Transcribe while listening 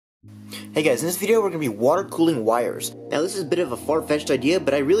Hey guys, in this video we're going to be water cooling wires. Now this is a bit of a far-fetched idea,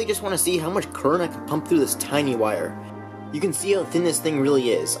 but I really just want to see how much current I can pump through this tiny wire. You can see how thin this thing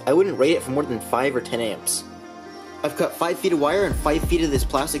really is. I wouldn't rate it for more than 5 or 10 amps. I've cut 5 feet of wire and 5 feet of this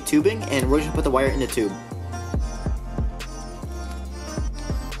plastic tubing, and we're going to put the wire in the tube.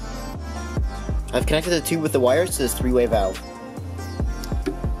 I've connected the tube with the wires to this 3-way valve.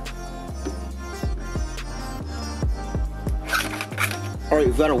 Alright,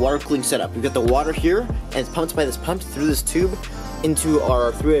 we've got a water cooling setup. We've got the water here, and it's pumped by this pump through this tube into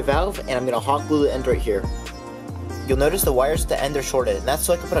our 3-way valve, and I'm going to hot glue the end right here. You'll notice the wires at the end are shorted, and that's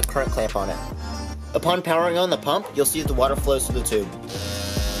so I can put a current clamp on it. Upon powering on the pump, you'll see that the water flows through the tube.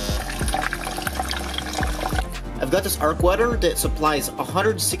 I've got this arc water that supplies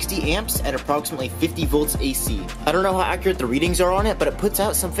 160 amps at approximately 50 volts AC. I don't know how accurate the readings are on it, but it puts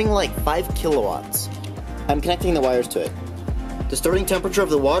out something like 5 kilowatts. I'm connecting the wires to it. The starting temperature of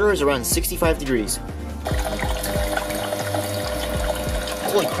the water is around 65 degrees.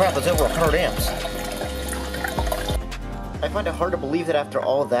 Holy crap, that's over 100 amps. I find it hard to believe that after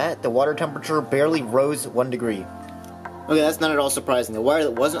all that, the water temperature barely rose 1 degree. Okay, that's not at all surprising. The wire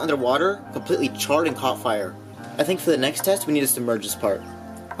that wasn't underwater completely charred and caught fire. I think for the next test, we need to submerge this part.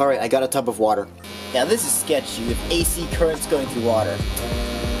 Alright, I got a tub of water. Now this is sketchy with AC currents going through water.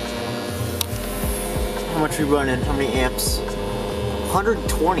 How much are we running? How many amps?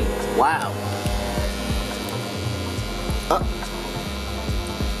 120. Wow.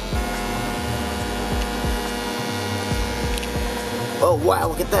 Oh wow,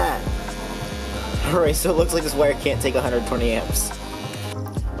 look at that. Alright, so it looks like this wire can't take 120 amps.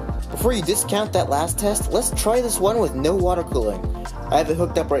 Before you discount that last test, let's try this one with no water cooling. I have it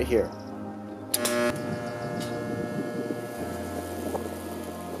hooked up right here.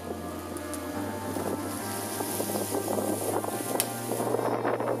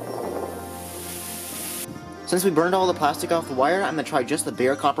 Since we burned all the plastic off the wire, I'm going to try just the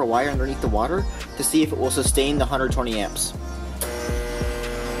bare copper wire underneath the water to see if it will sustain the 120 amps.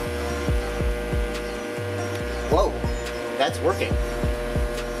 Whoa, that's working.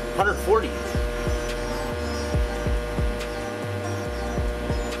 140.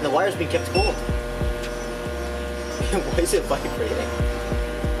 And the wire's being kept cold. Why is it vibrating?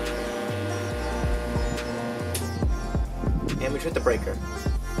 And we tripped the breaker.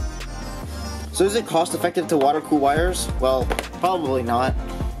 So is it cost effective to water cool wires? Well, probably not.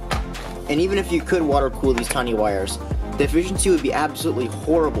 And even if you could water cool these tiny wires, the efficiency would be absolutely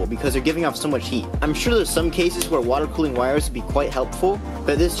horrible because they're giving off so much heat. I'm sure there's some cases where water cooling wires would be quite helpful,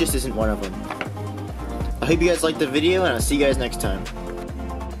 but this just isn't one of them. I hope you guys liked the video, and I'll see you guys next time.